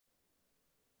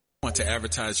Want to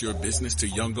advertise your business to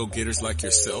young go-getters like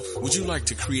yourself? Would you like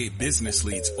to create business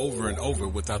leads over and over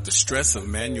without the stress of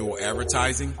manual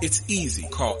advertising? It's easy.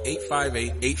 Call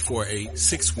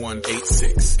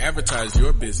 858-848-6186. Advertise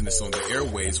your business on the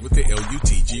airwaves with the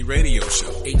LUTG radio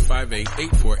show.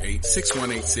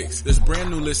 858-848-6186. There's brand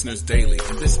new listeners daily,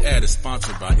 and this ad is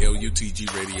sponsored by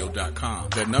LUTGradio.com.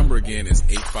 That number again is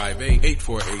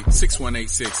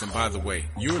 858-848-6186. And by the way,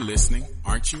 you're listening,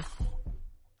 aren't you?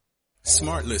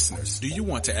 Smart listeners, do you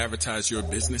want to advertise your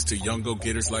business to young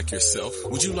go-getters like yourself?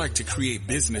 Would you like to create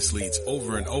business leads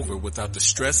over and over without the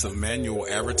stress of manual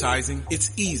advertising?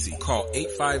 It's easy. Call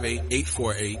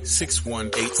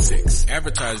 858-848-6186.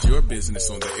 Advertise your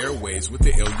business on the airwaves with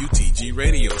the LUTG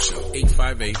radio show.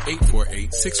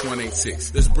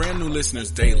 858-848-6186. There's brand new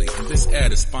listeners daily, and this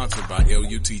ad is sponsored by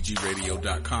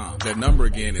LUTGradio.com. That number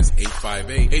again is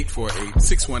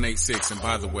 858-848-6186. And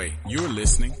by the way, you're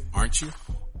listening, aren't you?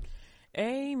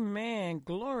 Amen.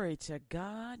 Glory to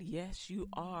God. Yes, you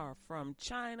are. From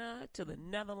China to the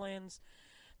Netherlands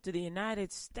to the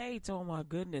United States. Oh, my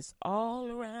goodness.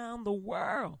 All around the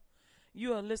world.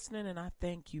 You are listening, and I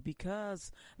thank you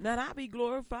because not I be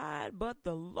glorified, but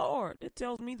the Lord. It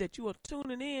tells me that you are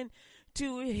tuning in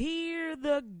to hear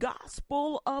the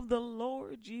gospel of the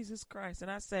Lord Jesus Christ. And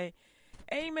I say,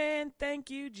 amen. Thank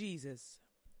you, Jesus.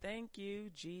 Thank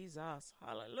you, Jesus.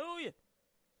 Hallelujah.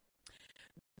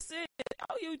 This is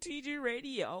LUTG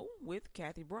Radio with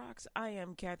Kathy Brooks. I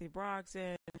am Kathy Brooks,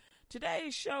 and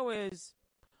today's show is,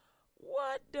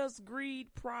 what does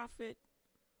greed profit?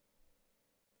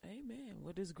 Amen.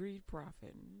 What does greed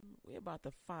profit? We're about to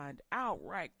find out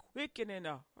right quick and in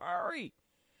a hurry.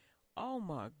 Oh,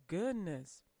 my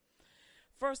goodness.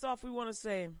 First off, we want to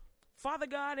say, Father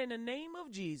God, in the name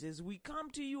of Jesus, we come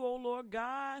to you, O Lord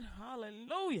God,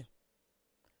 hallelujah,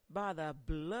 by the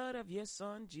blood of your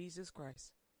Son, Jesus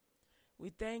Christ. We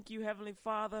thank you, Heavenly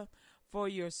Father, for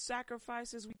your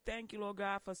sacrifices. We thank you, Lord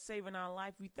God, for saving our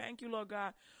life. We thank you, Lord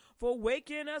God, for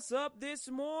waking us up this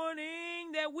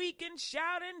morning that we can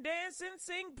shout and dance and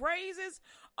sing praises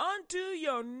unto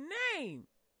your name,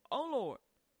 O Lord.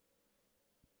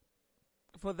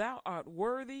 For thou art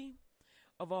worthy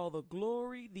of all the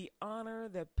glory, the honor,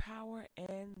 the power,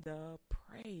 and the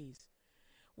praise.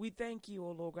 We thank you,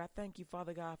 O Lord God. Thank you,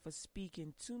 Father God, for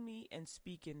speaking to me and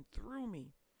speaking through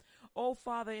me. Oh,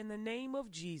 Father, in the name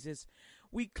of Jesus,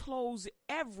 we close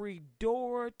every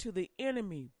door to the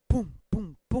enemy. Boom,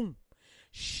 boom, boom.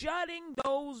 Shutting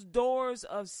those doors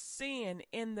of sin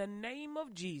in the name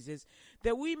of Jesus,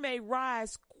 that we may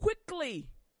rise quickly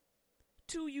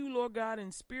to you, Lord God,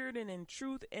 in spirit and in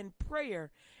truth and prayer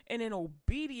and in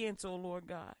obedience, oh Lord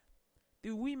God,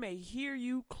 that we may hear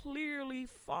you clearly,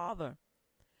 Father,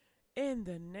 in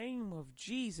the name of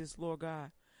Jesus, Lord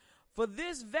God. For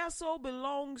this vessel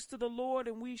belongs to the Lord,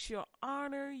 and we shall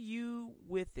honor you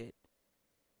with it.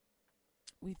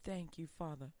 We thank you,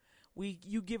 Father.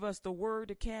 You give us the word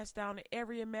to cast down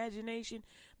every imagination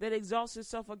that exalts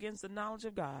itself against the knowledge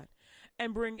of God,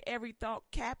 and bring every thought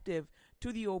captive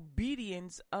to the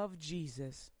obedience of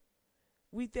Jesus.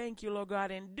 We thank you, Lord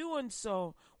God. In doing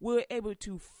so, we're able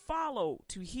to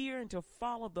hear and to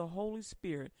follow the Holy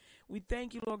Spirit. We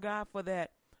thank you, Lord God, for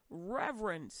that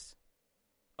reverence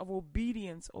of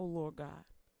obedience, O Lord God.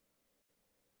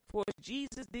 For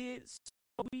Jesus did, so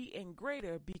we and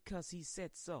greater, because he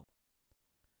said so.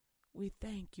 We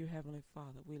thank you, Heavenly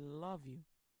Father. We love you.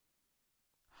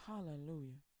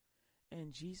 Hallelujah.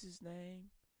 In Jesus'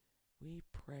 name we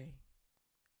pray.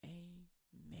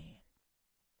 Amen.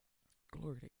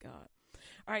 Glory to God.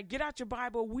 All right, get out your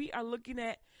Bible.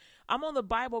 I'm on the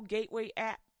Bible Gateway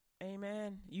app.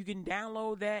 Amen. You can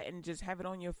download that and just have it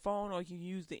on your phone, or you can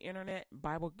use the internet,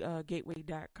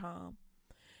 BibleGateway.com.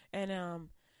 And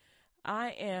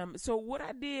so what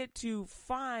I did to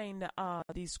find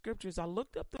these scriptures, I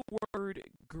looked up the word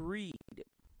greed.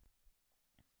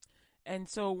 And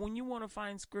so when you want to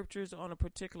find scriptures on a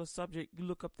particular subject, you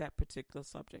look up that particular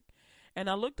subject. And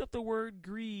I looked up the word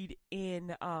greed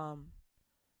in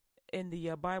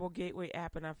the Bible Gateway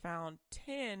app, and I found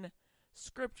 10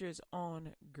 scriptures on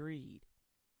greed.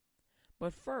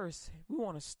 But first, we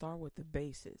want to start with the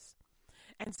basis.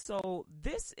 And so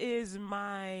this is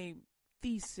my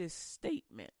thesis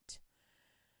statement.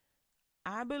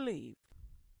 I believe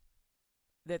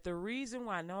that the reason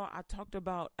why, I talked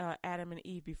about Adam and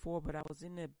Eve before, but I was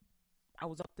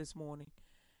up this morning,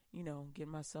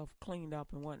 getting myself cleaned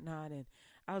up and whatnot. And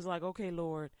I was like, okay,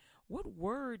 Lord, what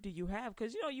word do you have?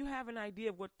 Because, you have an idea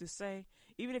of what to say.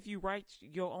 Even if you write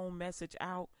your own message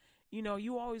out,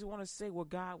 you always want to say what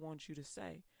God wants you to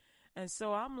say. And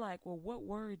so I'm like, well, what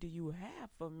word do you have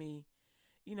for me?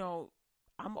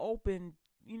 I'm open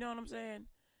you know what I'm saying?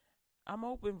 I'm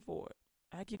open for it.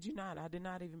 I kid you not. I did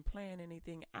not even plan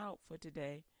anything out for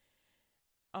today.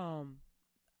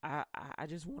 I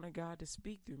just wanted God to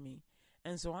speak through me.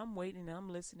 And so I'm waiting and I'm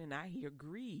listening. I hear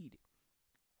greed.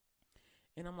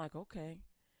 And I'm like, okay.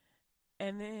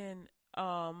 And then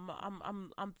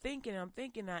I'm thinking,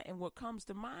 and what comes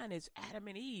to mind is Adam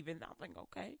and Eve. And I'm thinking,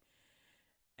 okay.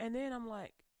 And then I'm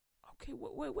like, okay,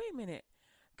 wait a minute.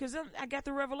 Because I got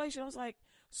the revelation. I was like,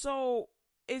 so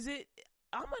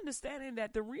I'm understanding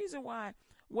that the reason why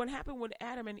what happened with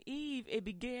Adam and Eve, it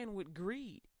began with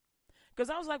greed. Because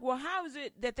I was like, well, how is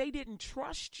it that they didn't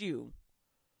trust you?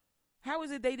 How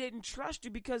is it they didn't trust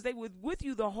you? Because they were with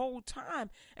you the whole time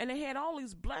and they had all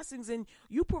these blessings and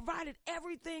you provided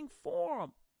everything for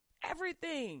them.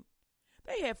 Everything.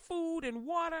 They had food and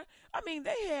water. I mean,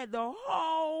 they had the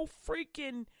whole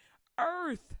freaking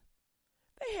earth.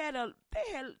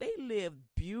 They lived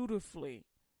beautifully.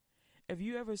 If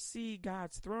you ever see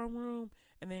God's throne room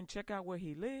and then check out where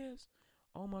he lives,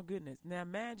 oh my goodness. Now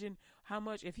imagine how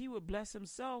much, if he would bless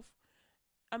himself,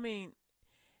 I mean,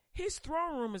 his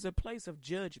throne room is a place of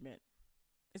judgment.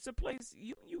 It's a place,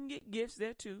 you can get gifts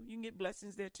there too. You can get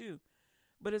blessings there too.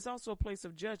 But it's also a place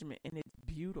of judgment, and it's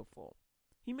beautiful.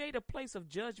 He made a place of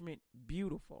judgment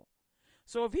beautiful.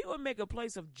 So if he would make a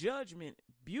place of judgment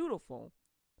beautiful,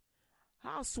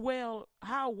 how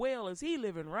well is he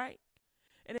living, right?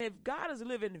 And if God is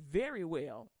living very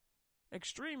well,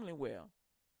 extremely well,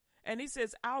 and he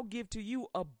says, I'll give to you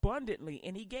abundantly.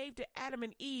 And he gave to Adam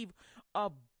and Eve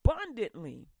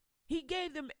abundantly. He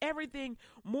gave them everything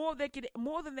more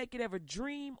than they could ever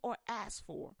dream or ask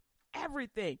for.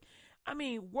 Everything. I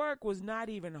mean, work was not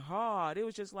even hard. It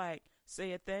was just like,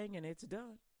 say a thing and it's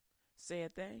done. Say a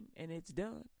thing and it's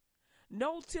done.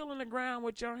 No tilling the ground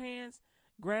with your hands.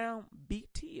 Ground be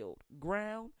tilled.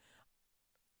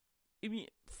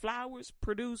 Flowers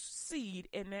produce seed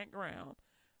in that ground.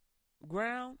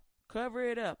 Ground, cover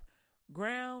it up.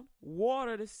 Ground,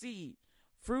 water the seed.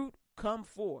 Fruit, come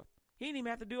forth. He didn't even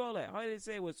have to do all that. All he did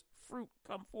say was, fruit,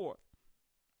 come forth.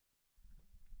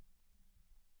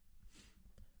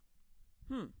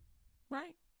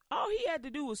 Right? All he had to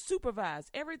do was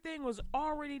supervise. Everything was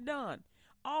already done.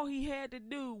 All he had to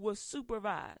do was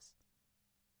supervise.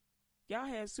 Y'all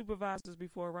had supervisors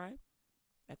before, right?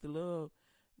 At the little,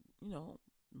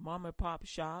 mom and pop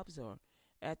shops or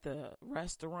at the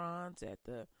restaurants, at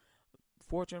the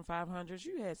Fortune 500s,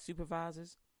 you had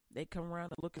supervisors. They come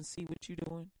around and look and see what you're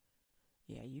doing.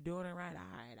 Yeah, you doing it right.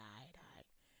 All right.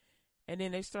 And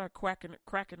then they start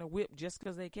cracking the whip just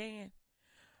because they can.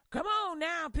 Come on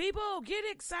now, people, get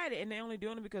excited. And they only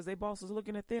doing it because their boss is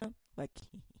looking at them like,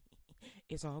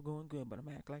 it's all going good, but I'm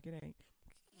act like it ain't.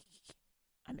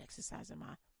 I'm exercising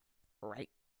my right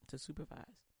to supervise.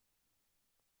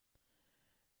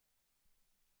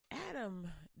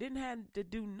 Adam didn't have to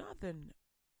do nothing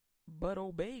but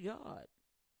obey God.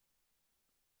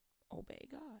 Obey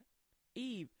God.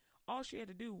 Eve, all she had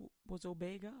to do was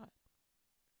obey God.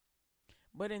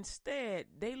 But instead,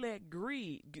 they let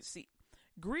greed. See,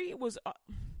 greed was,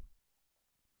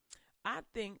 I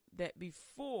think that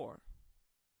before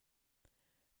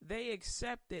they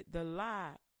accepted the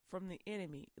lie from the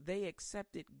enemy, they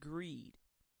accepted greed.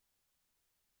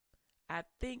 I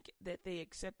think that they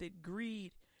accepted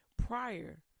greed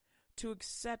prior to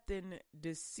accepting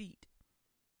deceit.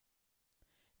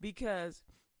 Because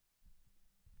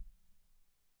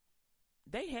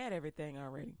they had everything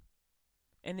already.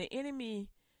 And the enemy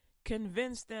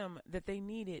convinced them that they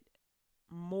needed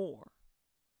more.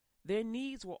 Their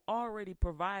needs were already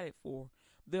provided for.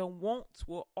 Their wants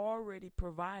were already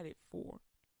provided for.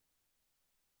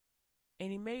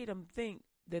 And he made them think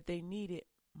that they needed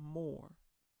more.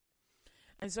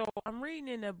 And so I'm reading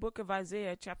in the book of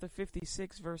Isaiah, chapter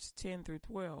 56, verse 10 through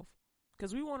 12.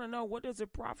 Because we want to know, what does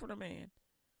it profit a man?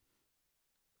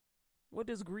 What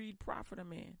does greed profit a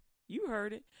man? You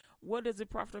heard it. What does it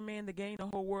profit a man to gain the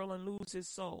whole world and lose his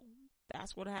soul?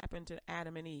 That's what happened to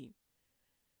Adam and Eve.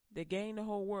 They gained the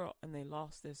whole world and they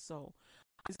lost their soul.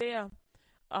 Isaiah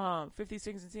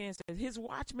 56 and 10 says, his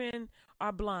watchmen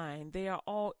are blind. They are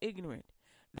all ignorant.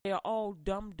 They are all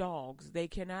dumb dogs. They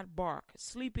cannot bark,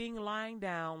 sleeping, lying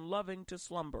down, loving to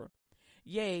slumber.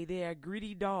 Yea, they are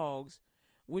greedy dogs,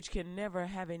 which can never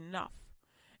have enough.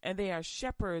 And they are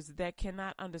shepherds that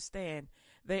cannot understand.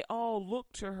 They all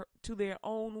look to their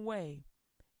own way,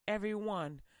 every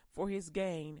one for his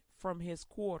gain from his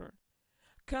quarter.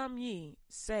 Come ye,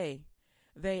 say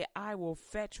they, I will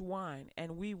fetch wine,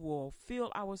 and we will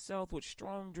fill ourselves with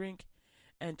strong drink,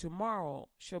 and tomorrow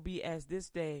shall be as this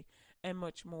day, and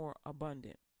much more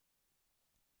abundant.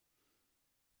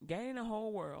 Gaining the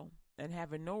whole world and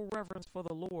having no reverence for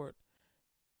the Lord,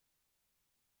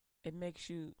 it makes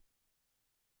you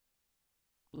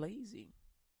lazy,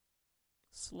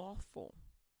 slothful.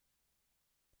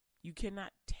 You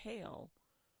cannot tell.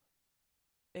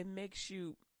 It makes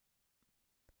you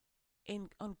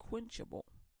unquenchable.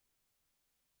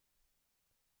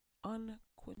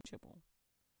 Unquenchable.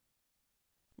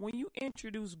 When you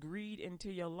introduce greed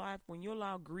into your life, when you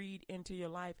allow greed into your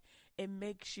life, it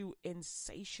makes you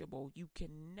insatiable. You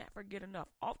can never get enough.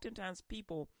 Oftentimes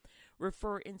people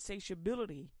refer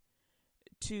insatiability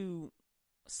to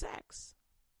sex.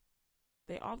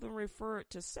 They often refer it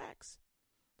to sex.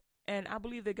 And I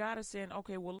believe that God is saying,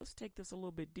 okay, well, let's take this a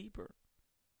little bit deeper.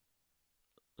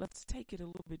 Let's take it a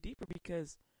little bit deeper,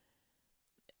 because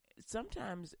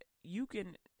sometimes you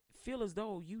can feel as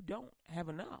though you don't have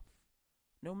enough,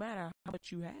 no matter how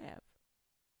much you have.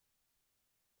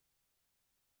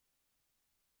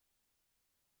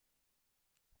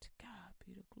 To God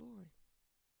be the glory.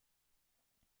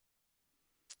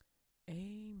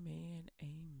 Amen.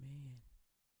 Amen.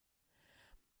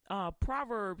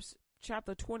 Proverbs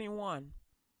chapter 21,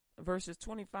 verses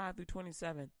 25 through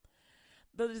 27.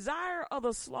 The desire of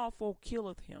the slothful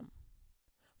killeth him,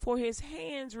 for his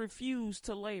hands refuse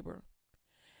to labor.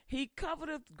 He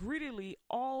coveteth greedily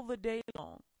all the day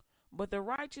long, but the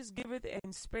righteous giveth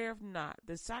and spareth not.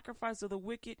 The sacrifice of the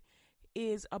wicked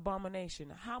is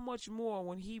abomination. How much more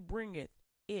when he bringeth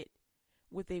it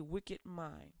with a wicked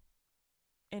mind?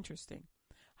 Interesting.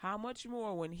 How much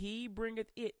more when he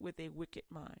bringeth it with a wicked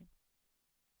mind?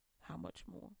 How much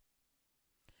more?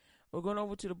 We're going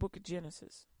over to the book of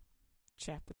Genesis,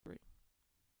 chapter 3.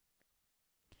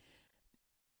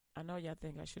 I know y'all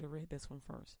think I should have read this one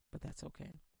first, but that's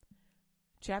okay.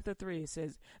 Chapter 3, it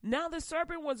says, Now the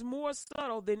serpent was more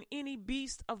subtle than any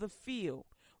beast of the field,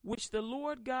 which the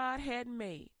Lord God had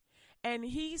made. And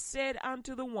he said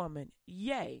unto the woman,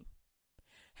 Yea,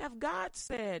 have God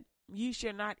said, Ye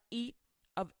shall not eat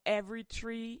of every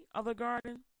tree of the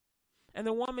garden? And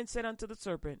the woman said unto the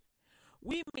serpent,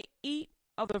 We may eat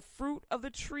of the fruit of the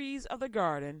trees of the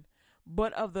garden,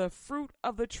 but of the fruit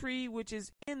of the tree which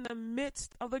is in the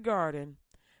midst of the garden,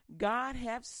 God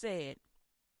hath said,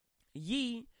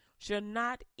 Ye shall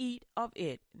not eat of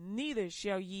it, neither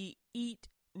shall ye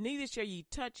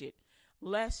touch it,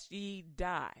 lest ye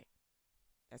die.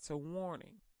 That's a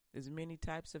warning. There's many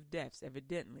types of deaths,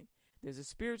 evidently. There's a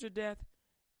spiritual death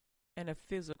and a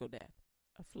physical death,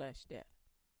 a flesh death.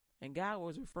 And God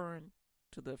was referring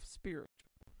to the spiritual.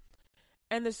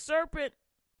 And the serpent,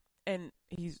 and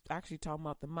he's actually talking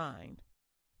about the mind,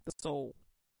 the soul,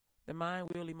 the mind,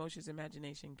 will, emotions,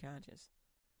 imagination, conscience.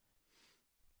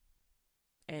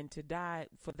 And to die,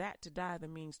 for that to die, that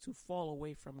means to fall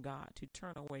away from God, to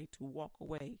turn away, to walk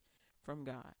away from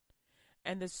God.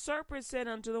 And the serpent said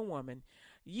unto the woman,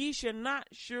 Ye shall not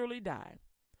surely die,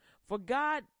 for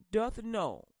God doth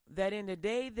know that in the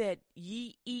day that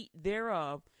ye eat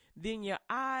thereof, then your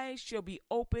eyes shall be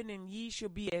open, and ye shall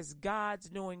be as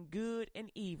gods, knowing good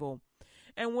and evil.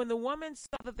 And when the woman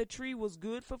saw that the tree was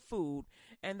good for food,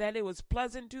 and that it was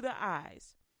pleasant to the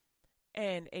eyes,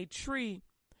 and a tree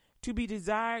to be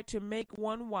desired to make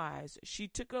one wise, she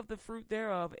took of the fruit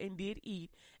thereof, and did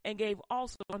eat, and gave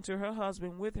also unto her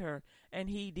husband with her, and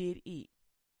he did eat.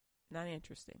 Not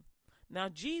interesting. Now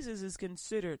Jesus is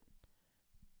considered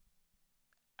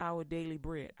our daily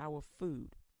bread, our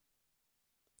food.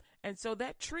 And so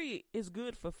that tree is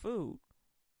good for food,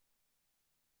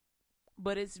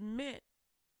 but it's meant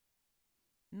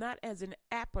not as an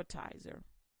appetizer.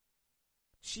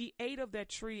 She ate of that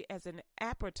tree as an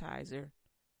appetizer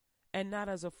and not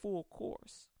as a full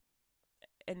course,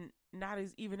 and not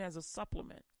as even as a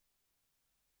supplement.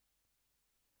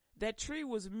 That tree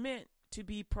was meant to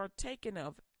be partaken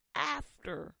of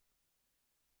after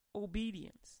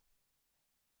obedience,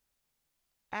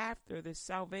 after the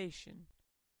salvation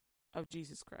of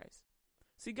Jesus Christ.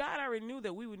 See, God already knew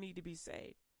that we would need to be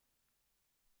saved.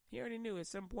 He already knew at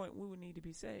some point we would need to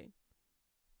be saved.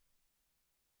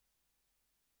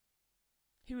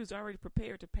 He was already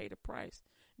prepared to pay the price.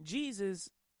 Jesus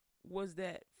was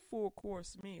that full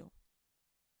course meal.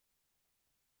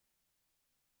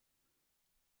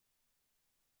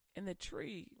 And the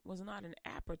tree was not an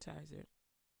appetizer.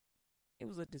 It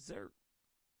was a dessert.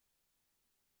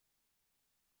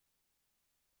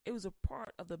 It was a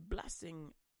part of the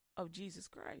blessing of Jesus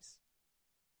Christ.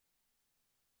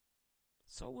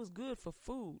 So it was good for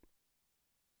food,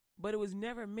 but it was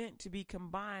never meant to be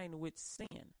combined with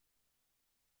sin.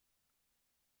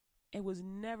 It was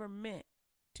never meant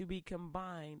to be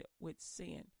combined with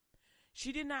sin.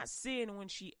 She did not sin when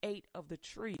she ate of the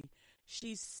tree.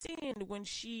 She sinned when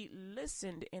she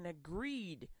listened and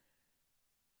agreed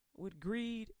with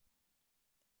greed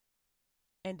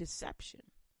and deception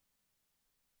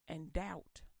and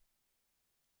doubt.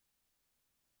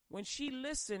 When she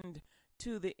listened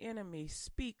to the enemy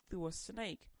speak through a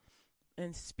snake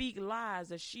and speak lies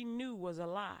that she knew was a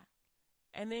lie,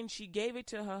 and then she gave it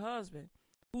to her husband,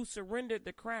 who surrendered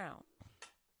the crown.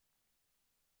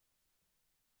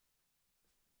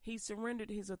 He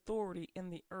surrendered his authority in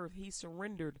the earth. He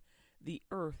surrendered the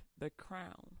earth, the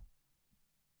crown,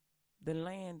 the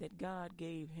land that God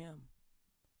gave him,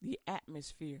 the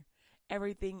atmosphere.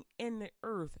 Everything in the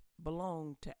earth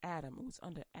belonged to Adam. It was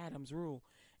under Adam's rule,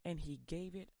 and he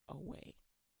gave it away.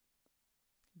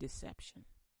 Deception.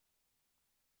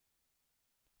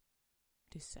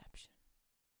 Deception.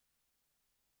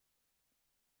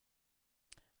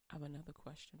 I have another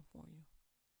question for you.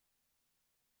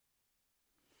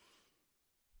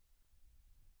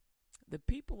 The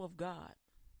people of God,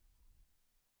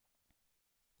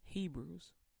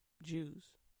 Hebrews, Jews,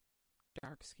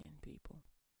 dark-skinned people,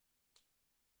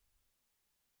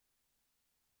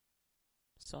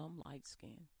 some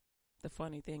light-skinned. The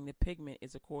funny thing, the pigment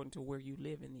is according to where you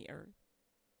live in the earth.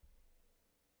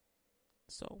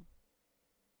 So,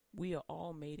 we are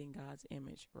all made in God's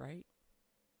image, right?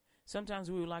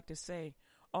 Sometimes we would like to say,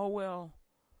 oh, well,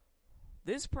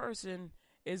 this person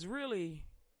is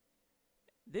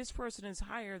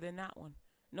higher than that one.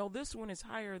 No, this one is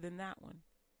higher than that one.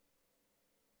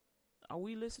 Are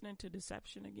we listening to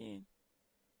deception again?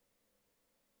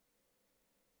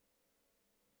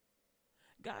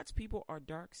 God's people are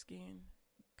dark-skinned.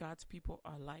 God's people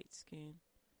are light-skinned.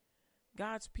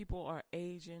 God's people are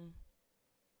Asian.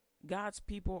 God's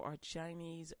people are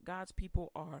Chinese. God's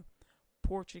people are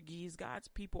Portuguese. God's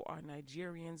people are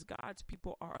Nigerians. God's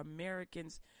people are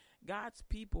Americans. God's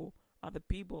people are the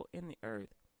people in the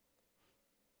earth.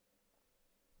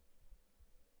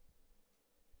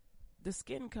 The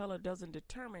skin color doesn't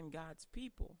determine God's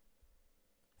people.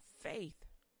 Faith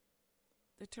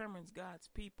determines God's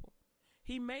people.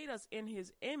 He made us in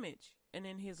his image and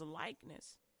in his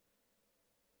likeness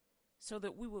so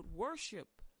that we would worship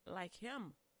like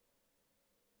him.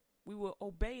 We will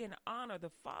obey and honor the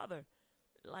Father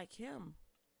like him,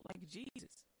 like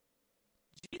Jesus.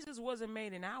 Jesus wasn't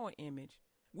made in our image.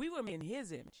 We were made in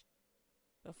his image,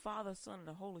 the Father, Son, and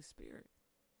the Holy Spirit.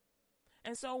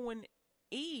 And so when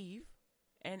Eve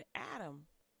and Adam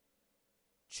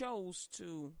chose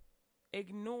to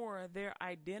ignore their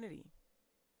identity,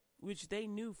 which they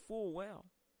knew full well,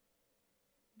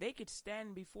 they could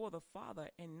stand before the Father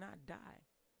and not die.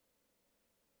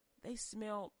 They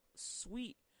smelled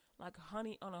sweet like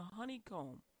honey on a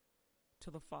honeycomb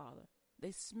to the Father.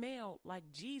 They smelled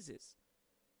like Jesus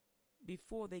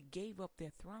before they gave up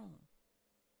their throne.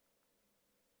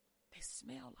 They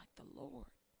smelled like the Lord.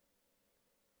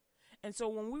 And so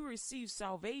when we receive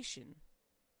salvation,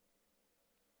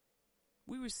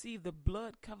 we receive the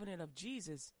blood covenant of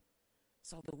Jesus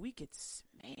so that we could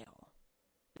smell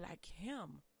like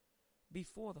him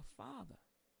before the Father.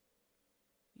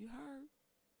 You heard?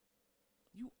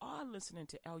 You are listening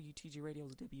to LUTG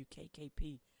Radio's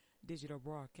WKKP Digital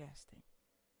Broadcasting.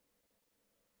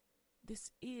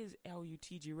 This is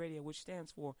LUTG Radio, which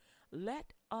stands for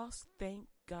Let Us Thank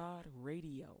God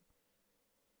Radio.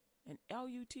 And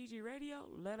LUTG Radio,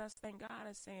 Let Us Thank God,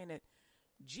 is saying that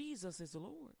Jesus is the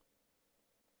Lord.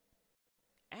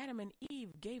 Adam and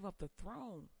Eve gave up the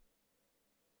throne.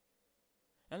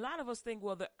 A lot of us think,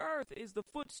 well, the earth is the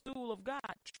footstool of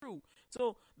God. True.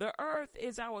 So the earth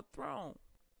is our throne.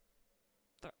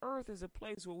 The earth is a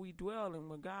place where we dwell and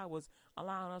where God was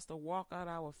allowing us to walk out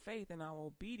our faith and our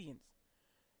obedience.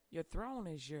 Your throne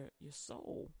is your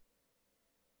soul.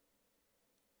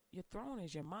 Your throne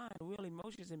is your mind, will,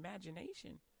 emotions,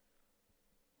 imagination,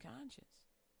 conscience.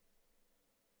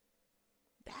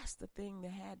 That's the thing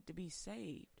that had to be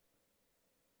saved.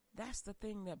 That's the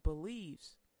thing that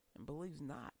believes and believes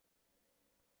not.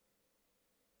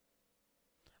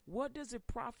 What does it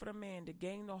profit a man to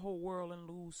gain the whole world and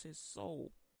lose his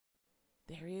soul?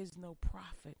 There is no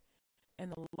profit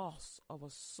in the loss of a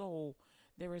soul.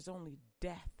 There is only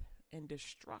death and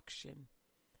destruction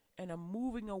and a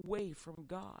moving away from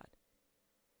God.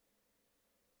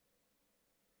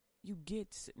 You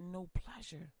get no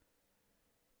pleasure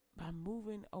by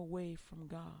moving away from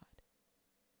God.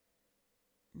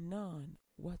 None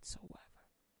whatsoever.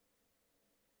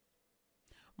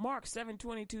 Mark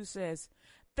 7:22 says,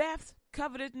 theft,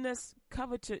 covetousness,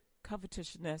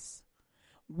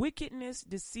 wickedness,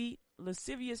 deceit,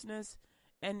 lasciviousness,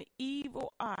 an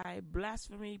evil eye,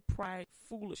 blasphemy, pride,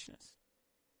 foolishness.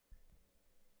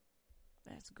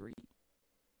 That's greed.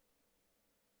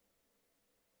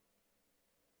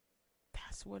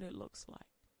 That's what it looks like.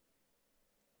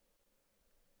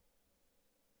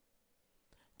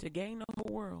 to gain the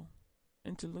whole world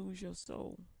and to lose your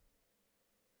soul.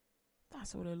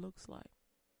 That's what it looks like.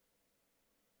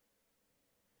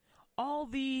 All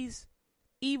these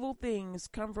evil things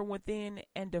come from within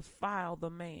and defile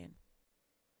the man.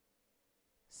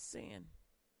 Sin.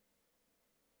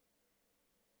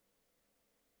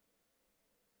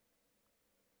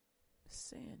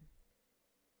 Sin.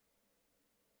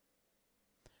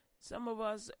 Some of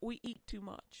us, we eat too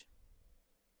much.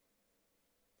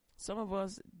 Some of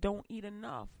us don't eat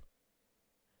enough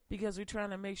because we're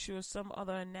trying to make sure some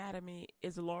other anatomy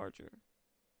is larger.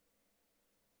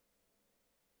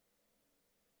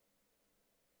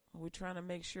 We're trying to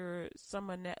make sure some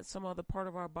other part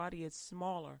of our body is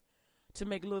smaller to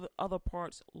make little other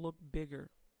parts look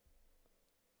bigger.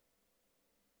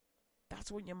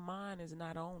 That's when your mind is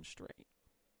not on straight.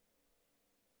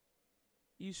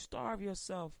 You starve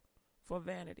yourself for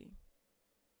vanity.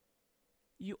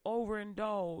 You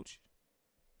overindulge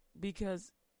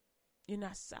because you're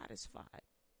not satisfied.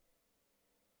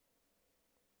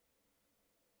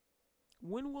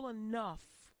 When will enough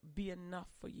be enough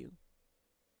for you?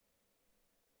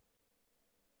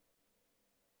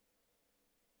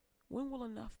 When will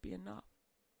enough be enough?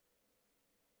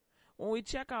 When we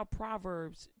check out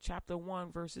Proverbs chapter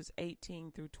 1, verses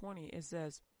 18 through 20, it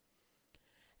says,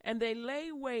 "And they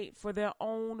lay wait for their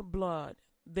own blood.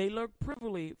 They lurk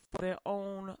privily for their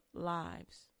own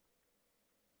lives.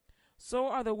 So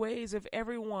are the ways of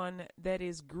everyone that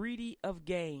is greedy of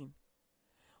gain,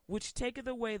 which taketh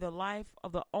away the life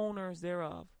of the owners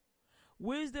thereof.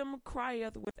 Wisdom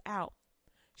crieth without.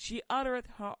 She uttereth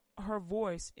her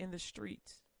voice in the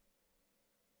streets."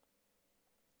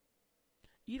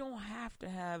 You don't have to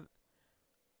have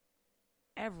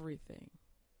everything.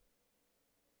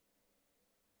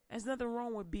 There's nothing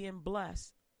wrong with being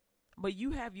blessed, but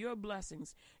you have your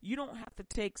blessings. You don't have to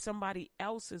take somebody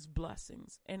else's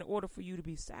blessings in order for you to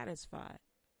be satisfied.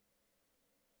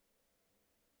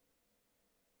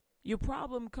 Your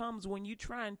problem comes when you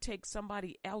try and take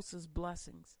somebody else's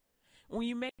blessings. When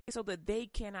you make it so that they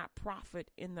cannot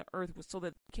profit in the earth, so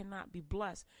that they cannot be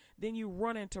blessed, then you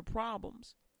run into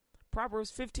problems.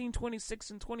 Proverbs 15:26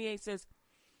 and 28 says,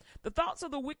 "The thoughts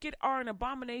of the wicked are an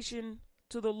abomination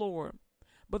to the Lord,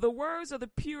 but the words of the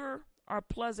pure are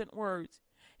pleasant words.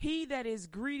 He that is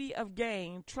greedy of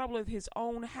gain troubleth his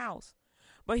own house,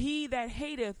 but he that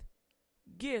hateth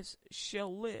gifts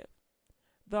shall live.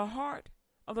 The heart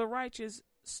of the righteous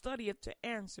studieth to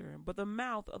answer, but the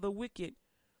mouth of the wicked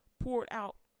poured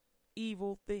out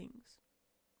evil things."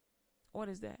 What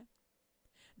is that?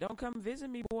 Don't come visit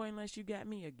me, boy, unless you got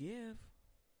me a gift.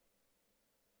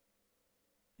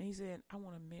 And he said, I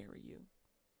want to marry you.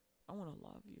 I want to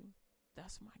love you.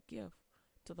 That's my gift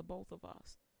to the both of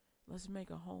us. Let's make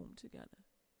a home together.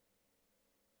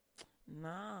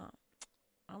 Nah,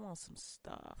 I want some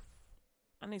stuff.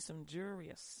 I need some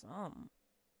jewelry or something.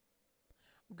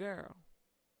 Girl,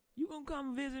 you gonna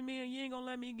come visit me and you ain't gonna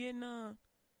let me get none?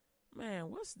 Man,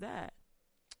 what's that?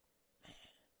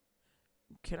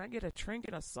 Can I get a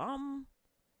trinket or something?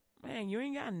 Man, you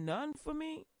ain't got nothing for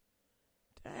me?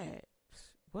 Dad,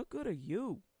 what good are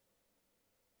you?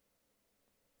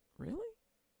 Really?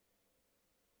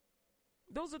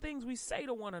 Those are things we say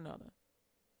to one another.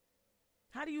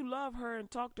 How do you love her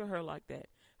and talk to her like that?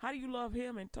 How do you love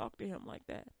him and talk to him like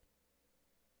that?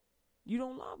 You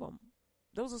don't love him.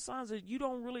 Those are signs that you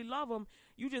don't really love him.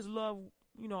 You just love,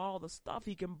 all the stuff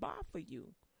he can buy for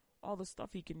you, all the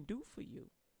stuff he can do for you.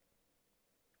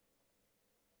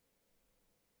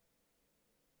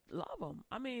 Love him.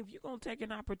 I mean, if you're going to take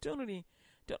an opportunity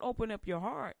to open up your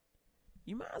heart,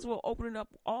 you might as well open it up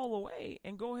all the way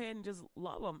and go ahead and just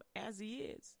love him as he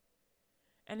is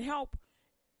and help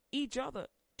each other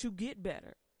to get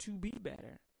better, to be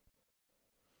better.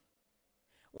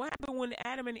 What happened when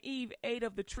Adam and Eve ate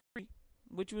of the tree,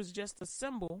 which was just a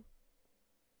symbol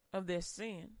of their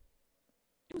sin?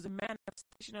 It was a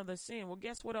manifestation of their sin. Well,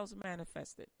 guess what else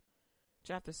manifested?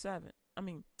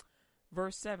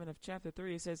 Verse 7 of chapter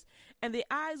 3, it says, "And the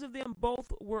eyes of them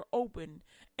both were opened,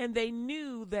 and they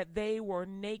knew that they were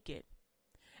naked.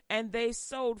 And they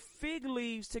sewed fig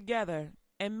leaves together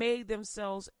and made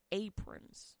themselves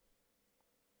aprons.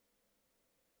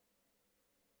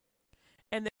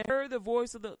 And they heard the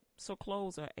voice of the," so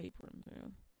clothes are aprons, yeah.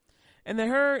 "And they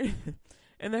heard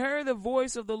the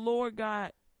voice of the Lord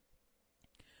God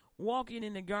walking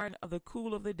in the garden of the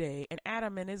cool of the day. And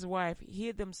Adam and his wife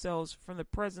hid themselves from the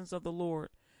presence of the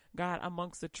Lord God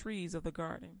amongst the trees of the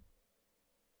garden."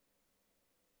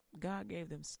 God gave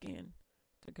them skin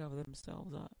to cover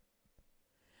themselves up.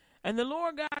 "And the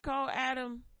Lord God called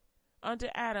unto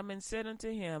Adam and said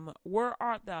unto him, Where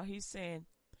art thou? He's saying,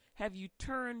 have you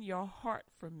turned your heart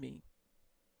from me?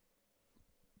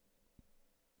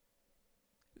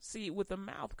 See, with the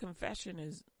mouth, confession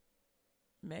is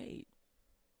made.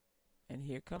 And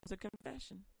here comes the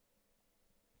confession.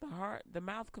 The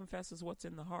mouth confesses what's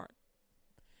in the heart.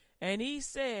 And he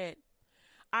said,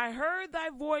 I heard thy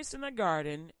voice in the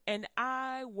garden, and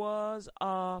I was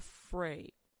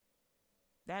afraid.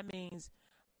 That means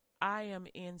I am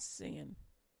in sin.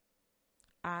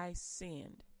 I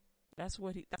sinned. That's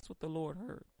what the Lord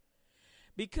heard.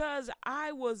 Because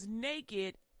I was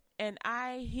naked and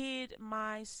I hid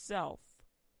myself.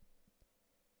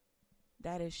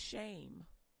 That is shame.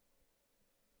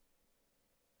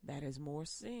 That is more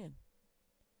sin.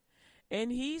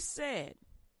 And he said,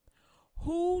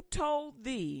 who told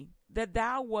thee that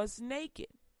thou wast naked?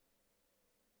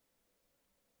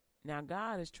 Now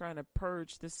God is trying to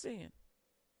purge the sin.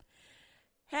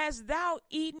 Hast thou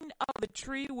eaten of the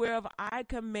tree whereof I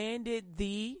commanded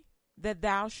thee that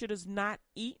thou shouldest not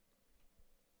eat?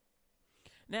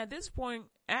 Now at this point,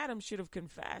 Adam should have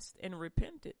confessed and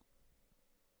repented.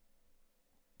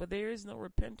 But there is no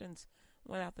repentance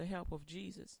without the help of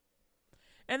Jesus.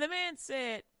 And the man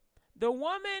said, the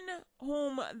woman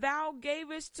whom thou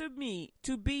gavest to me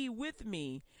to be with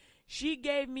me, she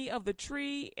gave me of the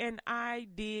tree, and I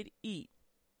did eat.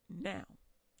 Now,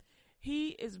 he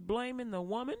is blaming the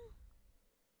woman.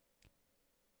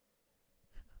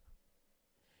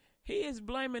 He is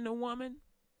blaming the woman.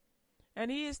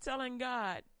 And he is telling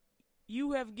God,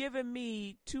 you have given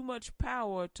me too much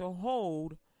power to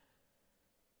hold.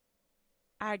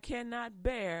 I cannot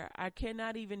bear. I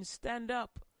cannot even stand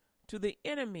up to the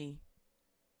enemy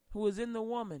who is in the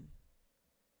woman.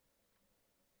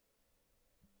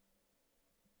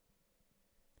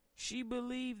 She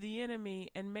believed the enemy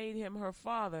and made him her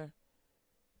father.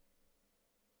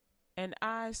 And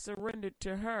I surrendered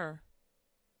to her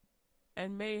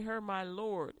and made her my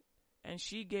Lord. And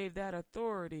she gave that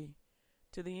authority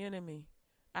to the enemy.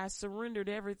 I surrendered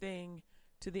everything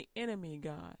to the enemy,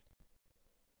 God.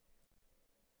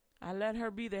 I let her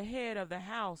be the head of the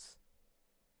house.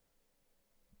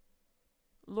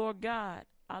 Lord God,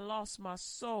 I lost my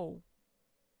soul.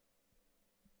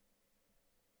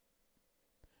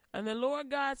 And the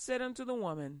Lord God said unto the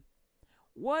woman,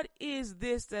 what is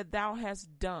this that thou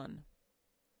hast done?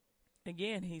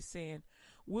 Again, he's saying,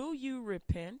 will you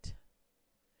repent?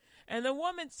 And the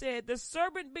woman said, the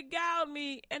serpent beguiled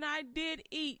me, and I did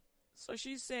eat. So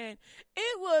she's saying,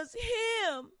 it was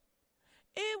him.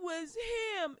 It was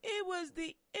him. It was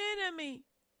the enemy.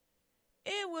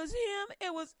 It was him.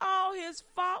 It was all his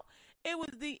fault. It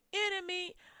was the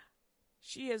enemy.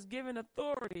 She has given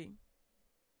authority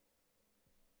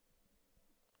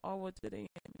over to the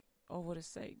enemy, over to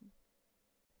Satan.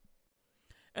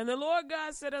 And the Lord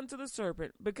God said unto the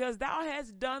serpent, because thou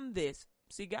hast done this.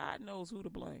 See, God knows who to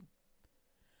blame.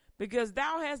 Because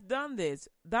thou hast done this,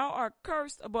 thou art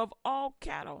cursed above all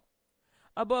cattle,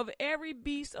 above every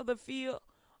beast of the field.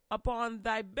 Upon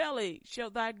thy belly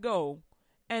shalt thou go,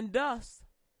 and dust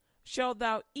shalt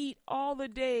thou eat all the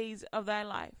days of thy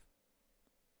life.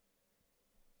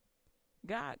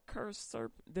 God cursed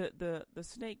the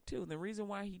snake too. The reason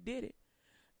why he did it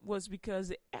was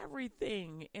because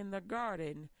everything in the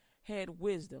garden had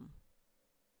wisdom.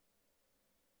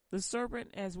 The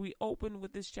serpent, as we open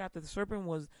with this chapter, the serpent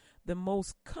was the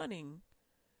most cunning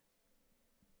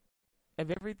of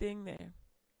everything there,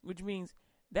 which means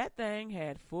that thing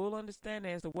had full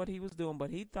understanding as to what he was doing, but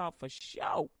he thought for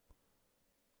sure,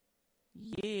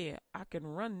 yeah, I can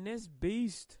run this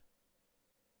beast.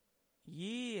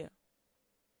 Yeah.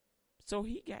 So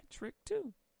he got tricked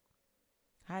too.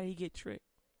 How did he get tricked?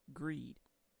 Greed.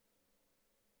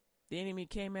 The enemy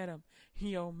came at him.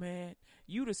 Yo, man,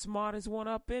 you the smartest one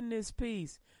up in this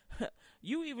piece.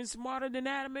 You even smarter than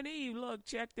Adam and Eve. Look,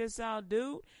 check this out,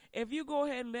 dude. If you go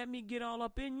ahead and let me get all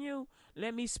up in you,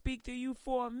 let me speak to you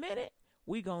for a minute,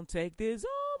 we gonna take this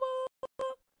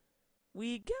over.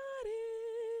 We got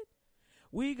it.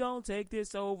 We gonna take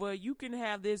this over. You can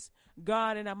have this,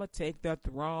 God, and I'm gonna take the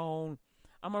throne.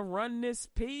 I'm gonna run this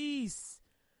piece.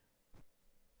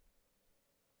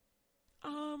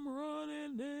 I'm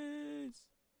running this.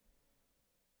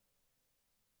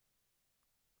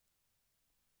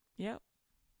 Yep.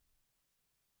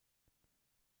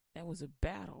 That was a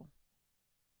battle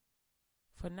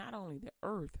for not only the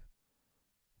earth,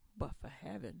 but for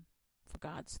heaven, for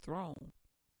God's throne.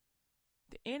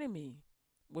 The enemy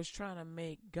was trying to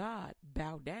make God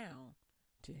bow down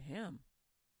to him.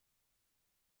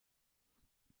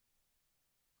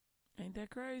 Ain't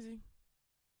that crazy?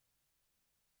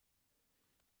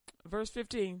 Verse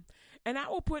 15, and I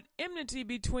will put enmity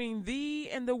between thee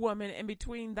and the woman, and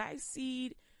between thy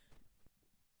seed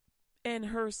and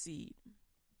her seed.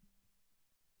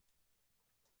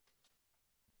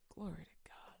 Glory to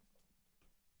God.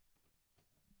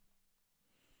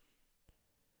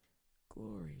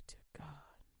 Glory to God.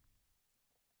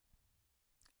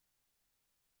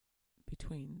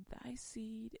 Between thy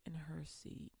seed and her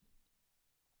seed.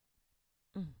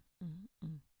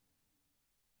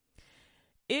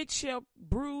 It shall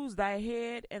bruise thy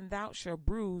head, and thou shalt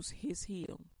bruise his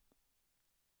heel.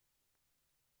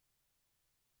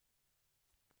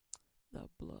 The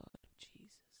blood of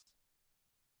Jesus.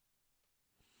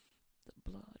 The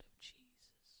blood of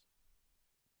Jesus.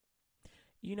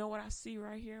 You know what I see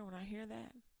right here when I hear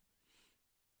that?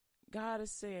 God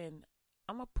is saying,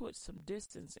 I'm going to put some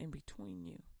distance in between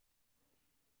you.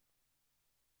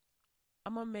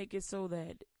 I'm going to make it so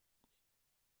that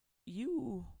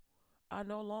you are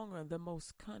no longer the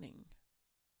most cunning,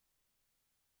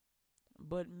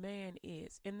 but man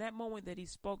is. In that moment that he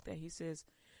spoke that, he says,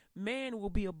 man will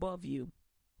be above you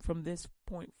from this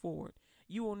point forward.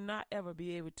 You will not ever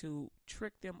be able to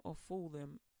trick them or fool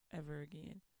them ever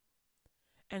again.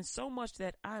 And so much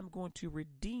that I'm going to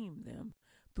redeem them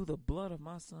through the blood of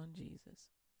my son Jesus.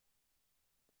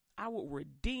 I will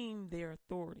redeem their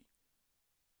authority.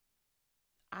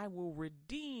 I will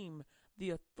redeem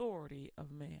the authority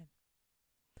of man.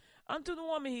 Unto the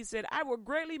woman he said, I will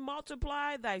greatly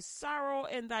multiply thy sorrow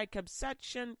and thy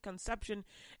conception.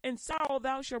 In sorrow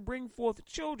thou shalt bring forth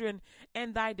children,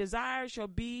 and thy desire shall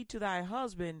be to thy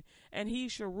husband, and he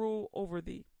shall rule over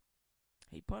thee.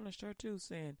 He punished her too,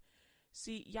 saying,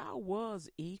 see, y'all was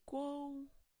equal.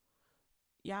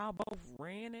 Y'all both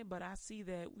ran it, but I see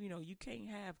that, you can't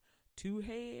have two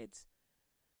heads.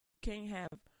 Can't have,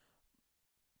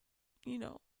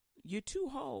 you're two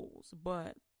holes,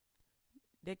 but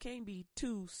there can't be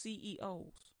two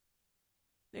CEOs.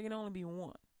 There can only be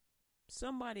one.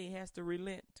 Somebody has to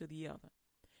relent to the other.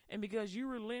 And because you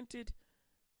relented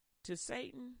to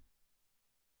Satan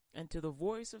and to the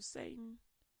voice of Satan,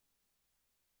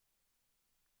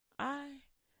 I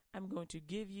am going to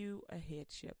give you a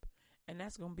headship, and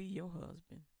that's going to be your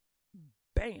husband.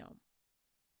 Bam.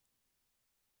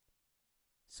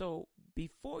 So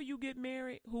before you get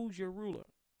married, who's your ruler?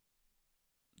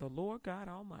 The Lord God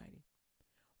Almighty.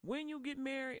 When you get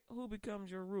married, who becomes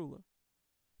your ruler?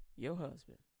 Your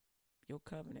husband, your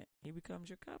covenant. He becomes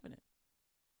your covenant.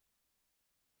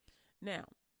 Now,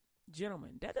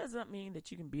 gentlemen, that doesn't mean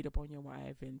that you can beat up on your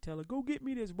wife and tell her, go get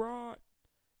me this broad.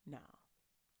 No.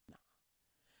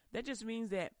 That just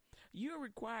means that you're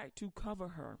required to cover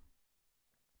her.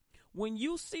 When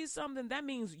you see something, that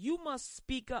means you must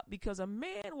speak up, because a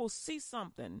man will see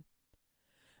something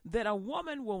that a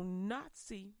woman will not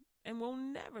see and will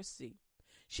never see.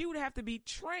 She would have to be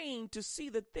trained to see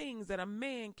the things that a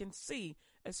man can see,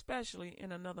 especially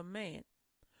in another man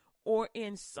or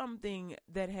in something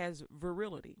that has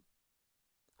virility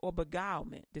or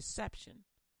beguilement, deception.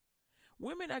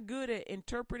 Women are good at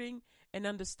interpreting and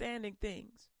understanding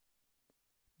things,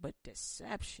 but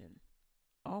deception,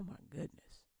 oh my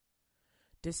goodness.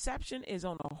 Deception is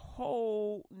on a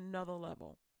whole nother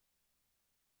level.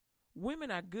 Women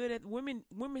are good at, women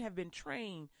have been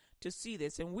trained to see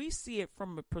this, and we see it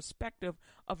from a perspective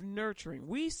of nurturing.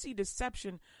 We see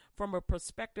deception from a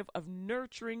perspective of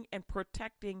nurturing and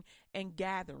protecting and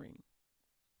gathering.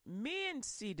 Men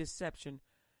see deception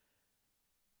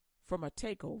from a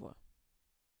takeover,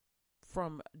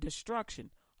 from destruction.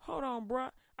 Hold on,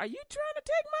 bruh. Are you trying to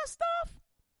take my stuff?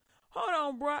 Hold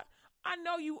on, bruh. I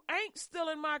know you ain't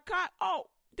stealing my car.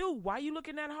 Oh, dude, why you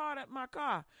looking that hard at my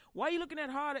car? Why you looking that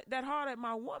hard at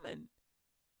my woman?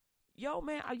 Yo,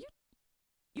 man, are you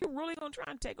really gonna try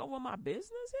and take over my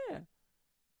business here?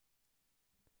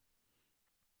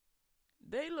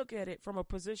 They look at it from a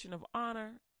position of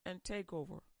honor and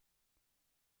takeover,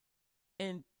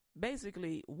 and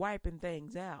basically wiping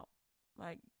things out.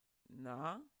 Like,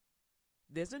 nah,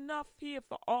 there's enough here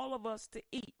for all of us to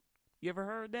eat. You ever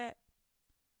heard that?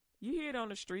 You hear it on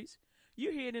the streets.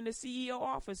 You hear it in the CEO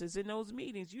offices, in those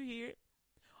meetings. You hear it.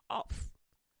 Oh,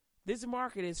 this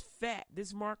market is fat.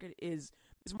 This market is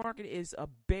a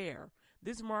bear.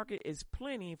 This market is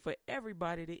plenty for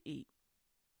everybody to eat.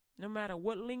 No matter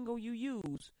what lingo you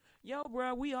use. Yo,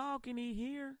 bro, we all can eat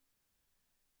here.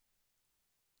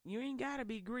 You ain't got to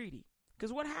be greedy.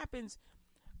 Because what happens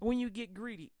when you get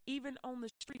greedy? Even on the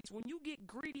streets. When you get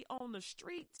greedy on the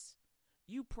streets,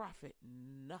 you profit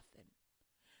nothing.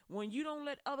 When you don't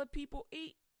let other people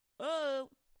eat,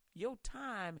 your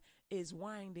time is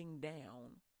winding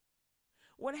down.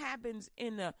 What happens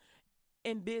in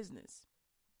business?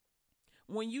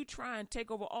 When you try and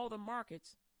take over all the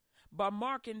markets, by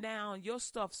marking down your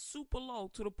stuff super low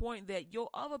to the point that your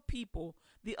other people,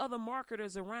 the other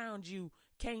marketers around you,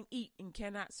 can't eat and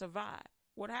cannot survive.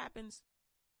 What happens?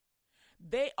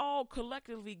 They all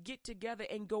collectively get together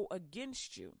and go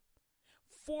against you,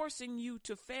 forcing you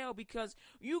to fail because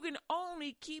you can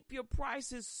only keep your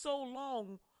prices so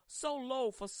low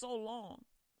for so long,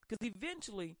 because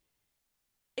eventually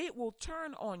it will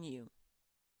turn on you.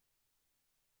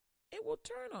 It will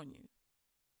turn on you.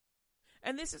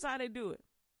 And this is how they do it.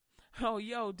 Oh,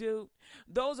 yo, dude,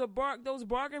 those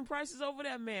bargain prices over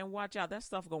there, man, watch out. That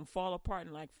stuff going to fall apart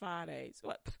in like 5 days.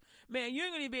 What? Man, you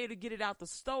ain't going to be able to get it out the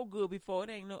stove good before it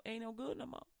ain't no good no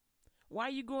more. Why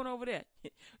you going over there?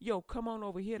 Yo, come on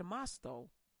over here to my stove.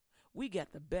 We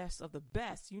got the best of the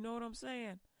best. You know what I'm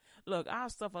saying? Look, our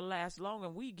stuff will last long,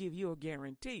 and we give you a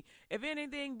guarantee. If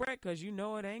anything break, because you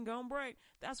know it ain't going to break,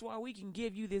 that's why we can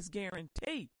give you this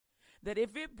guarantee. That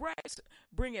if it breaks,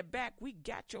 bring it back. We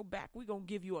got your back. We're going to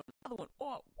give you another one.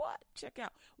 Or what? Check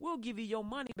out. We'll give you your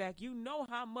money back. You know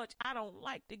how much I don't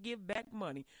like to give back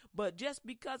money. But just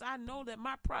because I know that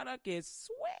my product is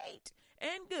sweet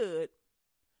and good,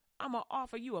 I'm going to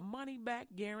offer you a money back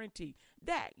guarantee.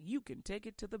 That you can take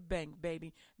it to the bank,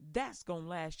 baby. That's going to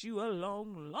last you a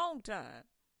long, long time.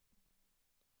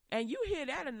 And you hear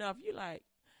that enough, you're like,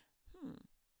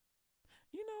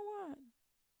 you know what?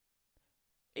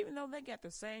 Even though they got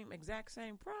the exact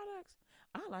same products,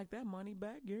 I like that money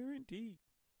back guarantee.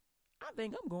 I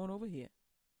think I'm going over here.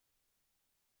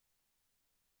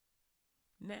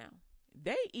 Now,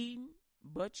 they eating,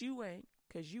 but you ain't,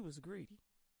 because you was greedy.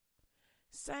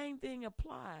 Same thing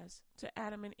applies to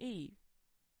Adam and Eve.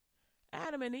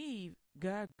 Adam and Eve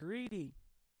got greedy.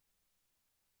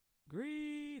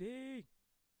 Greedy.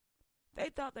 They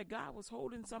thought that God was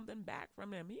holding something back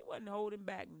from them. He wasn't holding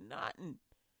back nothing.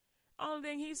 Only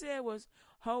thing he said was,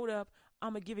 hold up,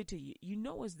 I'm going to give it to you. You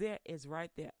know what's there is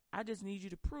right there. I just need you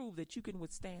to prove that you can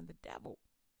withstand the devil.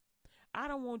 I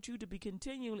don't want you to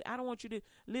I don't want you to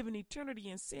live in eternity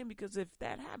in sin, because if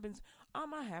that happens, I'm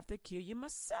going to have to kill you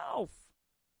myself.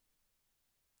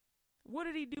 What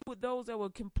did he do with those that were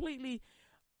completely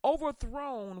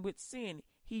overthrown with sin?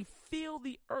 He filled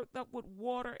the earth up with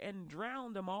water and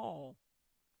drowned them all.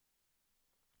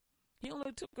 He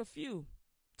only took a few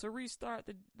to restart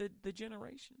the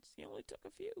generations. He only took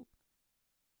a few.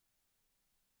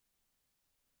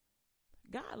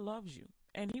 God loves you,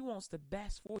 and he wants the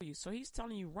best for you. So he's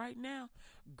telling you right now,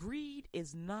 greed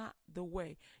is not the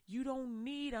way. You don't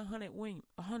need 100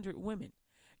 women.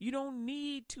 You don't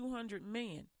need 200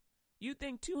 men. You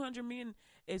think 200 men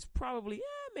is probably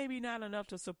maybe not enough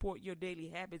to support your daily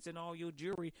habits and all your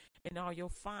jewelry and all your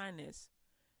fineness.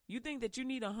 You think that you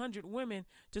need 100 women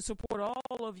to support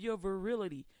all of your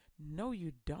virility. No,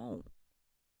 you don't.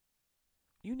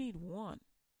 You need one.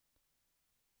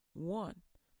 One.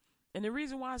 And the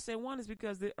reason why I say one is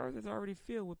because the earth is already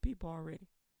filled with people already.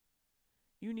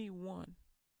 You need one.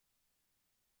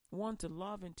 One to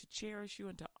love and to cherish you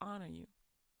and to honor you.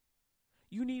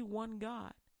 You need one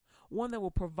God. One that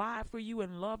will provide for you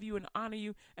and love you and honor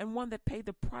you, and one that paid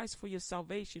the price for your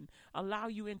salvation, allow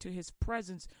you into his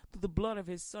presence through the blood of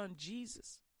his son,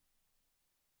 Jesus.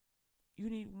 You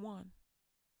need one.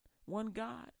 One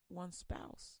God, one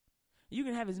spouse. You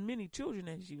can have as many children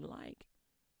as you like.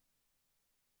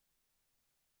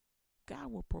 God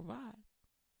will provide.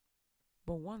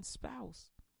 But one spouse,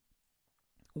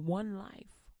 one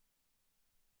life.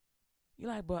 You're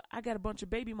like, but I got a bunch of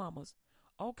baby mamas.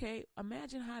 Okay,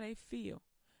 imagine how they feel.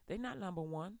 They not number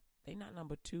one. They not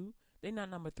number two. They not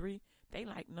number three. They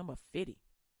like number 50.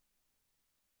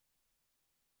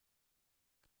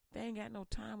 They ain't got no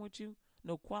time with you.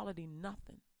 No quality,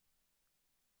 nothing.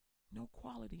 No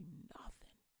quality,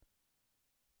 nothing.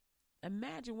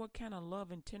 Imagine what kind of love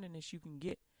and tenderness you can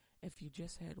get if you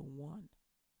just had one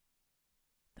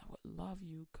that would love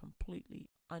you completely,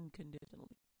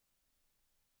 unconditionally.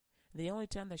 The only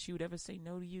time that she would ever say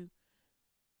no to you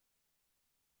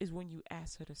is when you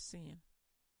ask her to sin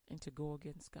and to go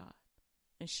against God.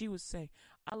 And she would say,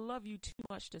 I love you too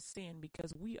much to sin,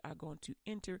 because we are going to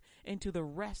enter into the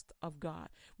rest of God.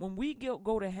 When we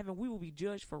go to heaven, we will be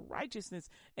judged for righteousness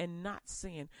and not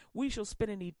sin. We shall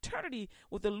spend an eternity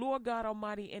with the Lord God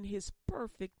Almighty in his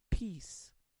perfect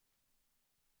peace.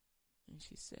 And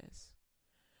she says,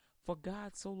 for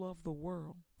God so loved the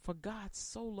world, for God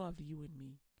so loved you and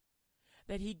me,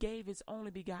 that he gave his only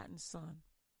begotten son,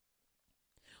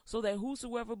 so that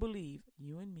whosoever believe,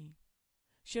 you and me,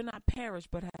 shall not perish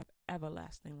but have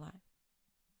everlasting life.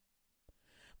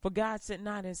 For God sent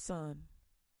not his son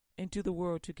into the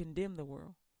world to condemn the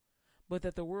world, but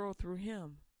that the world through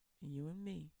him, you and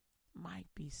me, might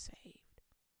be saved.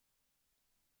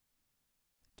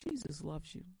 Jesus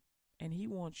loves you, and he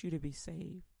wants you to be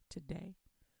saved today.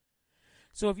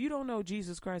 So if you don't know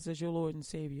Jesus Christ as your Lord and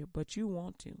Savior, but you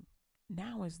want to,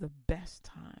 now is the best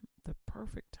time, the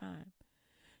perfect time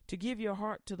to give your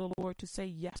heart to the Lord, to say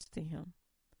yes to him,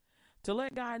 to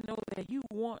let God know that you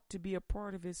want to be a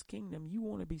part of his kingdom. You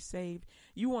want to be saved.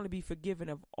 You want to be forgiven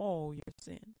of all your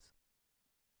sins.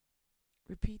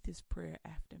 Repeat this prayer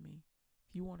after me.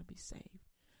 If you want to be saved,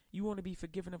 you want to be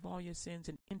forgiven of all your sins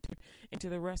and enter into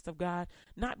the rest of God,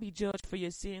 not be judged for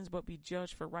your sins, but be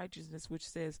judged for righteousness, which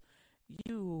says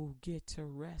you get to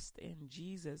rest in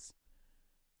Jesus.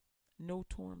 No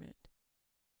torment,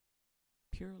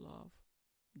 pure love,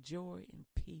 joy, and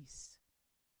peace.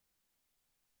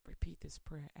 Repeat this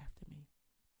prayer after me.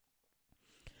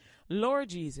 Lord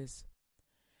Jesus,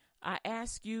 I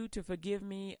ask you to forgive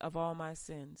me of all my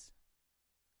sins.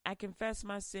 I confess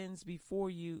my sins before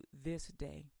you this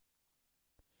day.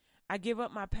 I give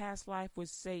up my past life with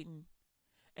Satan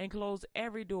and close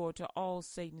every door to all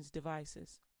Satan's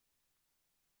devices.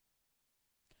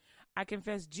 I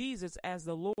confess Jesus as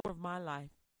the Lord of my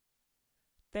life.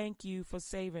 Thank you for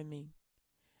saving me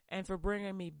and for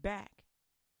bringing me back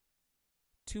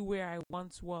to where I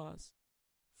once was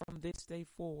from this day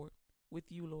forward with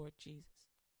you, Lord Jesus.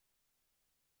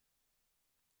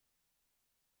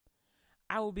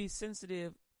 I will be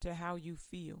sensitive to how you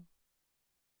feel.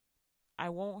 I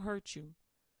won't hurt you.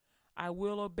 I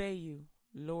will obey you,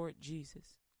 Lord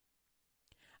Jesus.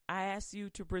 I ask you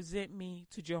to present me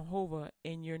to Jehovah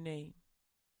in your name.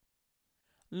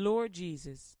 Lord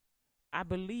Jesus, I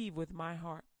believe with my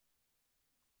heart.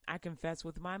 I confess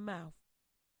with my mouth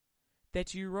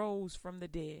that you rose from the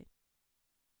dead,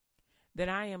 that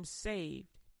I am saved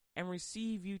and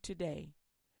receive you today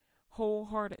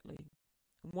wholeheartedly,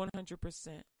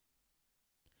 100%.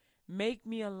 Make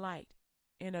me a light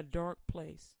in a dark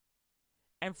place,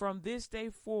 and from this day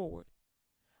forward,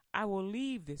 I will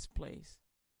leave this place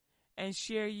and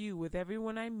share you with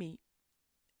everyone I meet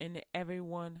and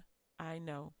everyone I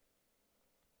know.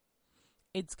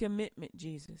 It's commitment,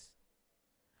 Jesus.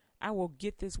 I will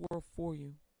get this world for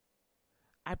you.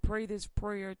 I pray this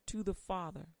prayer to the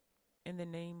Father in the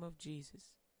name of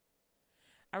Jesus.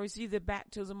 I receive the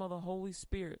baptism of the Holy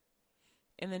Spirit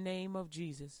in the name of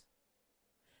Jesus,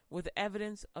 with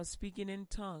evidence of speaking in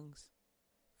tongues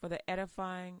for the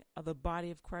edifying of the body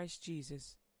of Christ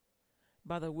Jesus,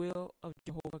 by the will of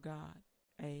Jehovah God.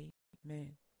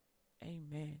 Amen.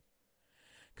 Amen.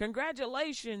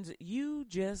 Congratulations, you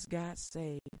just got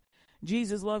saved.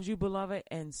 Jesus loves you, beloved,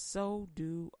 and so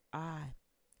do I.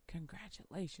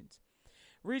 Congratulations.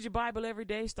 Read your Bible every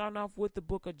day, starting off with the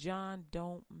book of John.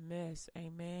 Don't miss.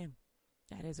 Amen.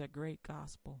 That is a great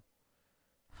gospel.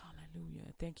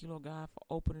 Hallelujah. Thank you, Lord God, for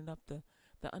opening up the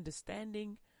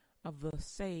understanding of the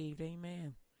saved.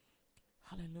 Amen.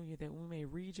 Hallelujah. That we may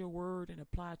read your word and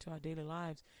apply it to our daily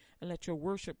lives, and let your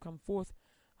worship come forth,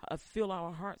 fill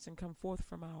our hearts and come forth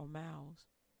from our mouths.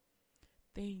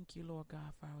 Thank you, Lord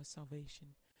God, for our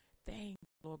salvation. Thank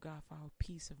you, Lord God, for our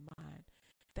peace of mind.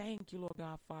 Thank you, Lord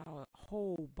God, for our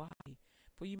whole body.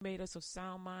 For you made us of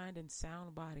sound mind and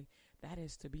sound body. That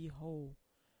is to be whole,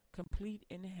 complete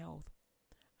in health.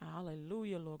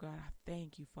 Hallelujah, Lord God. I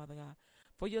thank you, Father God,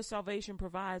 for your salvation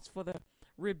provides for the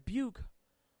rebuke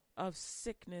of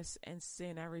sickness and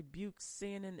sin. I rebuke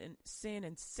sin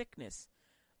and sickness.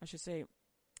 I should say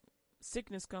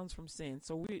sickness comes from sin.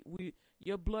 So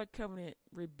your blood covenant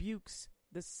rebukes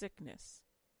the sickness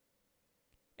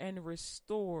and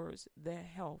restores the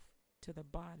health to the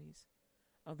bodies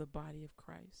of the body of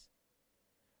Christ.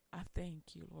 I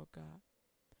thank you, Lord God.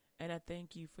 And I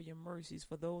thank you for your mercies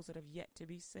for those that have yet to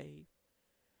be saved.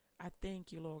 I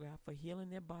thank you, Lord God, for healing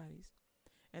their bodies,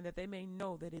 and that they may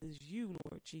know that it is you,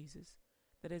 Lord Jesus,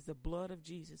 that is the blood of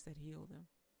Jesus that healed them.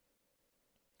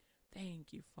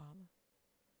 Thank you, Father.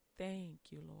 Thank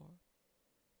you, Lord.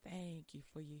 Thank you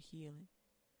for your healing.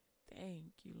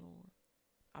 Thank you, Lord.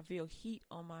 I feel heat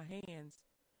on my hands,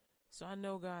 so I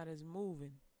know God is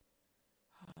moving.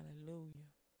 Hallelujah.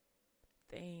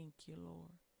 Thank you,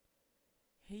 Lord.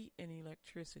 Heat and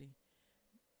electricity.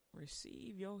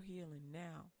 Receive your healing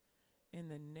now in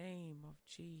the name of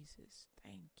Jesus.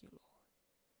 Thank you, Lord.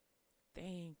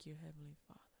 Thank you, Heavenly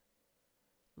Father.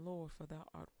 Lord, for thou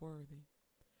art worthy.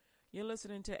 You're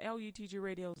listening to LUTG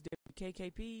Radio's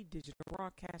KKP Digital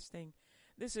Broadcasting.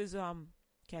 This is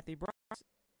Kathy Bryce.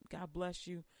 God bless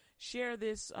you. Share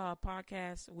this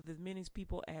podcast with as many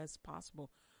people as possible.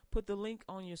 Put the link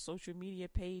on your social media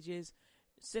pages.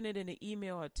 Send it in an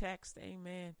email or text.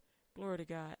 Amen. Glory to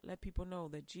God. Let people know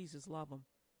that Jesus loves them.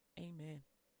 Amen.